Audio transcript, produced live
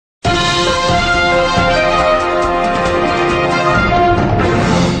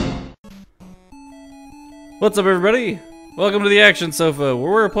What's up, everybody? Welcome to the ActionSofa,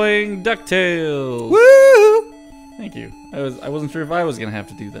 where we're playing Ducktales. Woo! Thank you. I wasn't sure if I was gonna have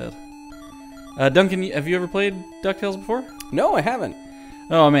to do that. Duncan, have you ever played Ducktales before? No, I haven't.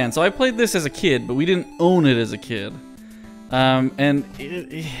 Oh man, so I played this as a kid, but we didn't own it as a kid. And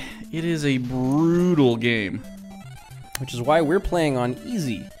it is a brutal game. Which is why we're playing on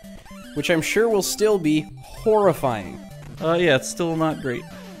easy, which I'm sure will still be horrifying. Yeah, it's still not great.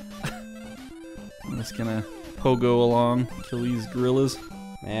 I'm just gonna pogo along, kill these gorillas.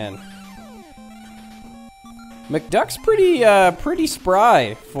 Man. McDuck's pretty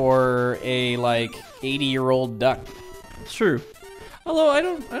spry for a, like, 80-year-old duck. It's true. Although I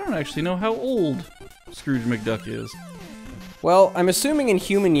don't actually know how old Scrooge McDuck is. Well, I'm assuming in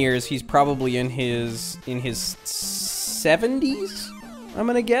human years he's probably in his 70s, I'm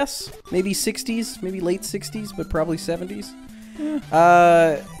gonna guess. Maybe 60s, maybe late 60s, but probably 70s.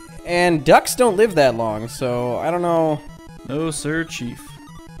 Yeah. And ducks don't live that long, so I don't know. No, sir, Chief.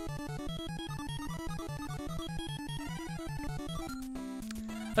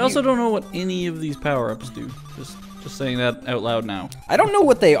 I also don't know what any of these power-ups do. Just saying that out loud now. I don't know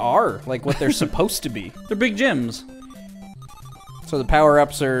what they are, like what they're supposed to be. They're big gems. So the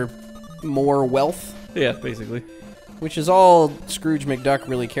power-ups are more wealth? Yeah, basically. Which is all Scrooge McDuck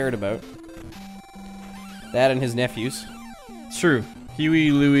really cared about. That and his nephews. It's true.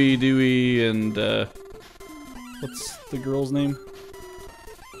 Huey, Louie, Dewey, and, what's the girl's name?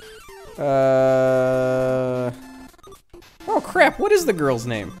 Oh crap, what is the girl's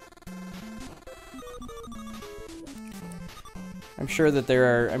name? I'm sure that there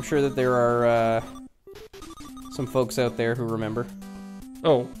are some folks out there who remember.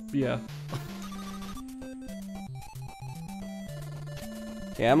 Oh, yeah.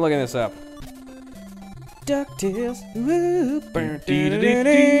 Yeah, I'm looking this up. Ducktales.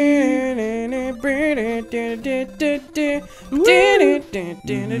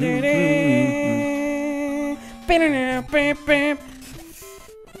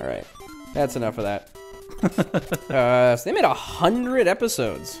 Alright, that's enough of that. So they made 100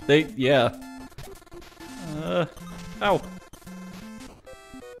 episodes. Yeah. Ow.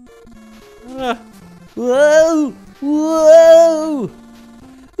 Whoa! Whoa!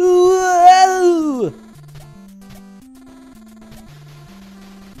 Whoa!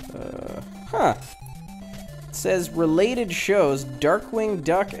 Huh. It says related shows Darkwing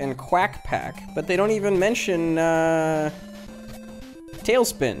Duck and Quack Pack, but they don't even mention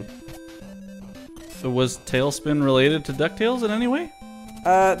Tailspin. So was Tailspin related to DuckTales in any way?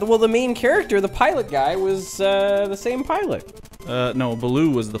 Well, the main character, the pilot guy, was the same pilot. No, Baloo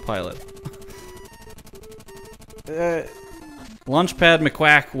was the pilot. Launchpad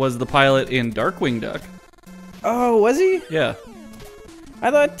McQuack was the pilot in Darkwing Duck. Oh, was he? Yeah. I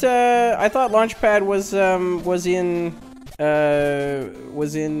thought Launchpad was in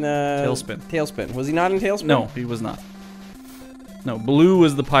Tailspin. Tailspin. Was he not in Tailspin? No, he was not. No, Baloo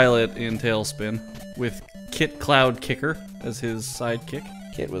was the pilot in Tailspin with Kit Cloud Kicker as his sidekick.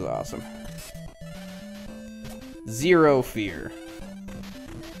 Kit was awesome. Zero fear.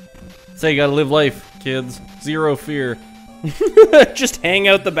 Say you gotta live life, kids. Zero fear. Just hang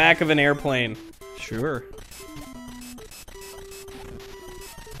out the back of an airplane. Sure.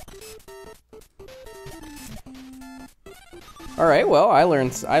 All right. Well, I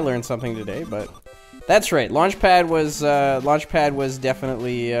learned something today, but that's right. Launchpad was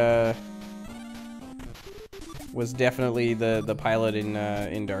definitely the pilot in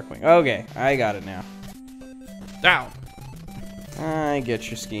Darkwing. Okay, I got it now. Ow. I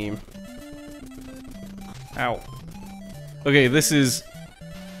get your scheme. Ow. Okay, this is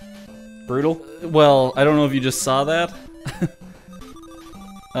Brutal. well, I don't know if you just saw that.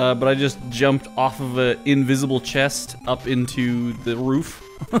 But I just jumped off of an invisible chest up into the roof.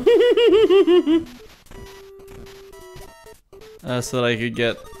 So that I could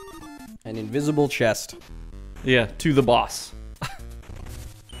get, An invisible chest. yeah, to the boss.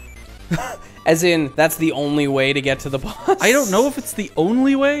 As in, that's the only way to get to the boss. I don't know if it's the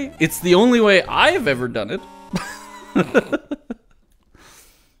only way. It's the only way I've ever done it.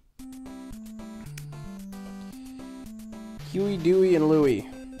 Huey, Dewey, and Louie.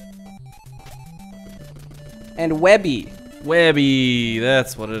 And Webby. Webby,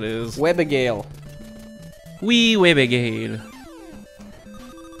 that's what it is. Webbigail. Wee Webbigade.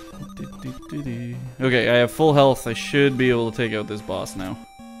 Okay, I have full health. I should be able to take out this boss now.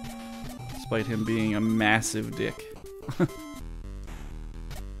 Despite him being a massive dick.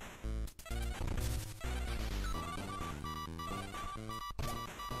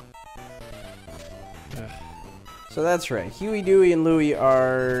 So that's right. Huey, Dewey, and Louie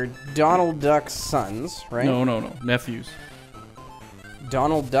are Donald Duck's sons, right? No, nephews.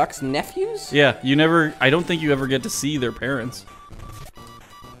 Donald Duck's nephews? Yeah, I don't think you ever get to see their parents.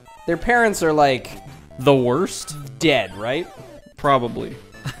 Their parents are, like... The worst? Dead, right? Probably.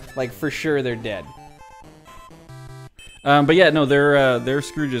 Like, for sure they're dead. But yeah, no, they're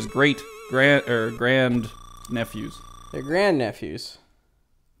Scrooge's grand nephews. They're grandnephews.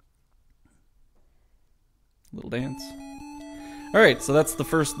 Little dance. Alright, so that's the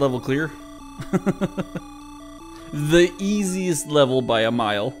first level clear. The easiest level by a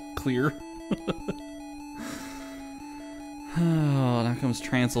mile clear. Oh, now comes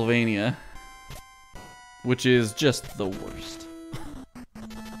Transylvania, which is just the worst.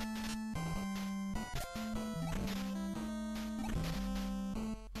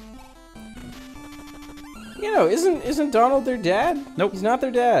 You know, isn't Donald their dad? Nope. He's not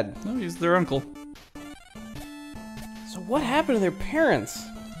their dad. No, he's their uncle. So what happened to their parents?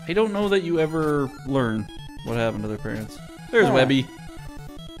 I don't know that you ever learn what happened to their parents. There's Huh. Webby.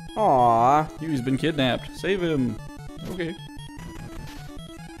 Aww. He's been kidnapped. Save him. Okay.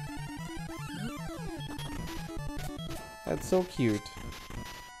 That's so cute.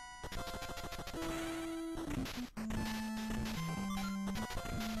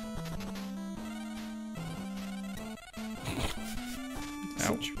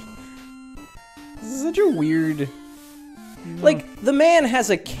 Ouch. This is such a weird... Like, the man has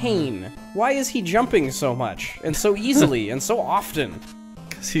a cane. Why is he jumping so much? And so easily, and so often?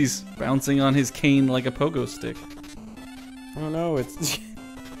 Because he's bouncing on his cane like a pogo stick. Oh no, it's...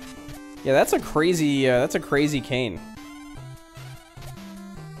 Yeah, that's a crazy cane.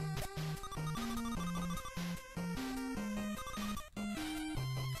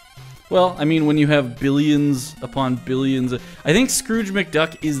 Well, I mean, when you have billions upon billions... I think Scrooge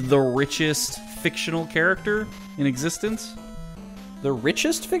McDuck is the richest fictional character in existence. The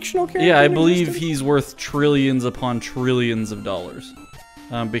richest fictional character? Yeah, I in believe existence? he's worth trillions upon trillions of dollars.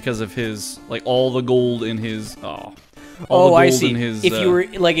 Because of his, like, all the gold in his... all the gold I see. In his, if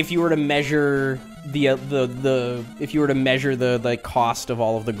you were to measure if you were to measure the cost of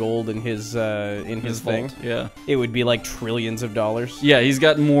all of the gold in his thing, vault, yeah. it would be like trillions of dollars. Yeah, he's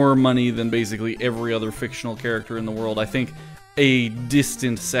got more money than basically every other fictional character in the world. I think a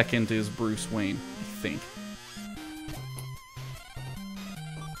distant second is Bruce Wayne, I think.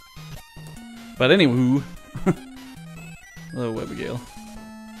 But anywho... Hello, Webigail.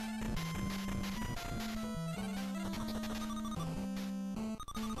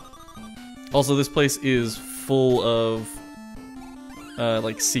 Also, this place is full of,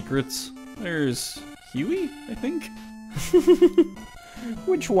 like, secrets. There's Huey, I think?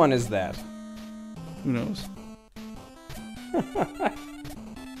 Which one is that? Who knows?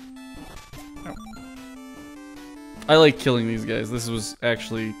 I like killing these guys. This was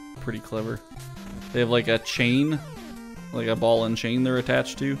actually pretty clever. They have, like, a chain, like a ball and chain they're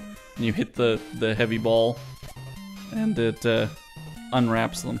attached to, and you hit the heavy ball, and it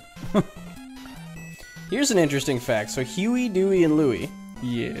unwraps them. Here's an interesting fact. So Huey, Dewey, and Louie.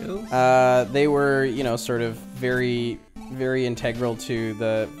 Yes. They were, you know, sort of very, very integral to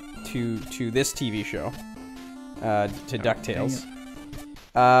to this TV show, to Ducktales.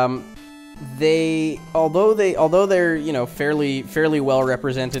 Although they're, you know, fairly well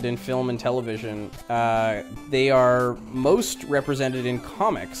represented in film and television, they are most represented in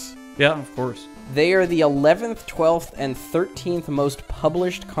comics. Yeah, of course. They are the 11th, 12th, and 13th most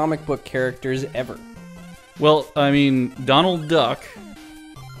published comic book characters ever. Well, I mean, Donald Duck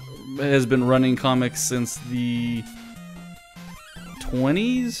has been running comics since the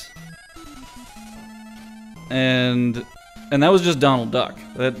 20s, and that was just Donald Duck.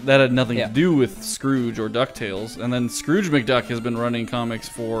 That had nothing to do with Scrooge or DuckTales. And then Scrooge McDuck has been running comics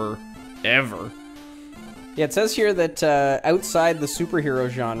for ever. Yeah, it says here that outside the superhero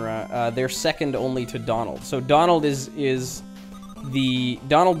genre, they're second only to Donald. So Donald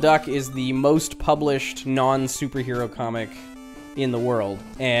Donald Duck is the most published non-superhero comic in the world,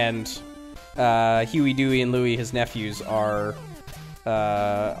 and Huey, Dewey, and Louie, his nephews, are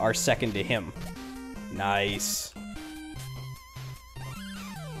second to him. Nice.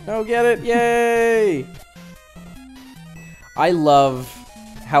 Oh, get it! Yay! I love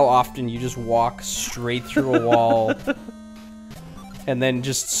how often you just walk straight through a wall, and then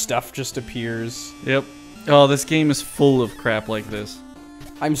just stuff just appears. Yep. Oh, this game is full of crap like this.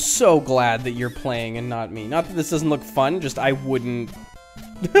 I'm so glad that you're playing and not me. Not that this doesn't look fun, just I wouldn't...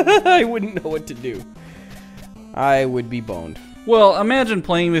 I wouldn't know what to do. I would be boned. Well, imagine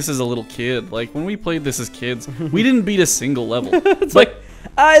playing this as a little kid. Like, when we played this as kids, we didn't beat a single level. It's like,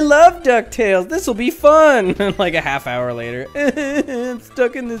 I love Ducktales. This will be fun. Like a half hour later, I'm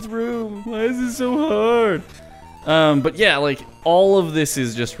stuck in this room. Why is this so hard? But yeah, like, all of this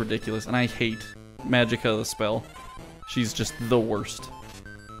is just ridiculous, and I hate Magica the spell. She's just the worst.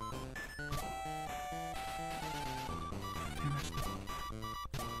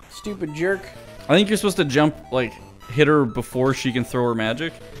 Stupid jerk. I think you're supposed to jump, like, hit her before she can throw her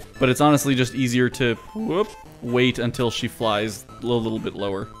magic, but it's honestly just easier to wait until she flies a little bit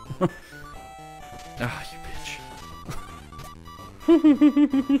lower. Ah, you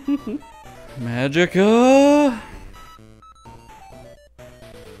bitch. Magica!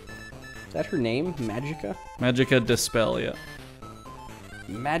 Is that her name? Magica? Magica Dispel, yeah.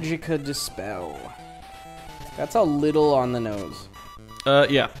 Magica Dispel. That's a little on the nose.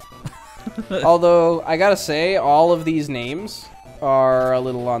 Yeah. Although, I gotta say, all of these names are a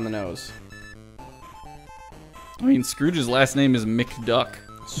little on the nose. I mean, Scrooge's last name is McDuck.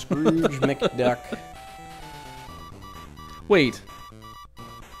 Scrooge McDuck. Wait.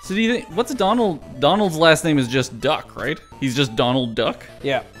 So do you think, what's Donald's last name is just Duck, right? He's just Donald Duck?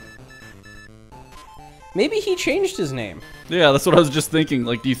 Yeah. Maybe he changed his name. Yeah, that's what I was just thinking.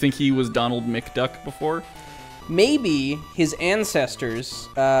 Like, do you think he was Donald McDuck before? Maybe his ancestors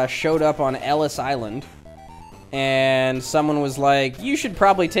showed up on Ellis Island, and someone was like, you should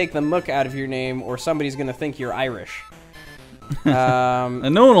probably take the muck out of your name, or somebody's gonna think you're Irish.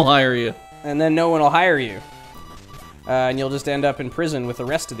 And no one will hire you. And then no one will hire you. And you'll just end up in prison with the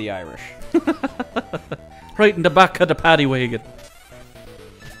rest of the Irish. Right in the back of the paddy wagon.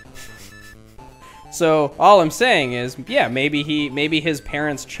 So all I'm saying is, yeah, maybe his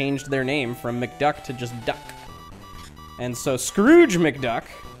parents changed their name from McDuck to just Duck. And so Scrooge McDuck,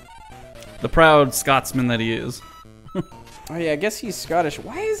 The proud Scotsman that he is. oh yeah, I guess he's Scottish.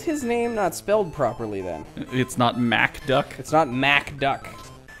 Why is his name not spelled properly then? It's not Mac Duck. It's not Mac Duck.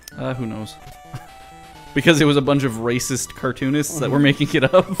 Who knows? Because it was a bunch of racist cartoonists that were making it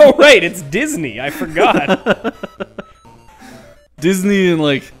up. Oh right, it's Disney. I forgot. Disney in,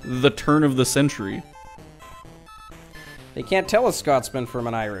 like, the turn of the century. They can't tell a Scotsman from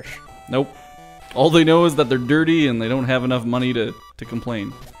an Irish. Nope. All they know is that they're dirty and they don't have enough money to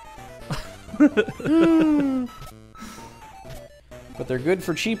complain. But they're good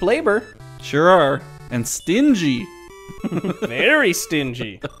for cheap labor. Sure are. And stingy. Very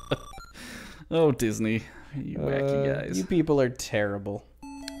stingy. Oh, Disney. You wacky guys. You people are terrible.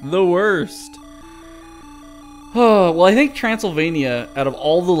 The worst. Oh, well, I think Transylvania, out of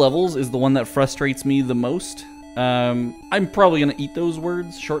all the levels, is the one that frustrates me the most. I'm probably gonna eat those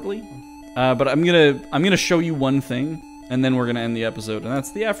words shortly, but I'm gonna show you one thing, and then we're gonna end the episode, and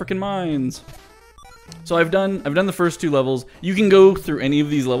that's the African mines. So I've done the first 2 levels. You can go through any of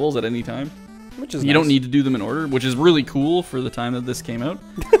these levels at any time, Which is you don't need to do them in order, which is really cool for the time that this came out.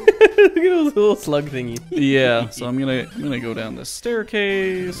 Look at those little slug thingy. Yeah, so I'm gonna go down this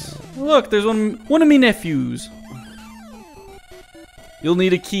staircase. Look, there's one of me nephews. You'll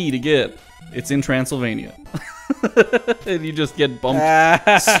need a key to get. It's in Transylvania. And you just get bumped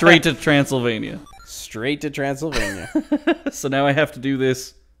straight to Transylvania. Straight to Transylvania. So now I have to do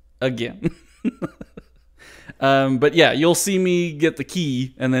this again. But yeah, you'll see me get the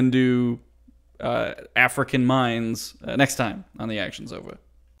key and then do African mines next time on the ActionSofa.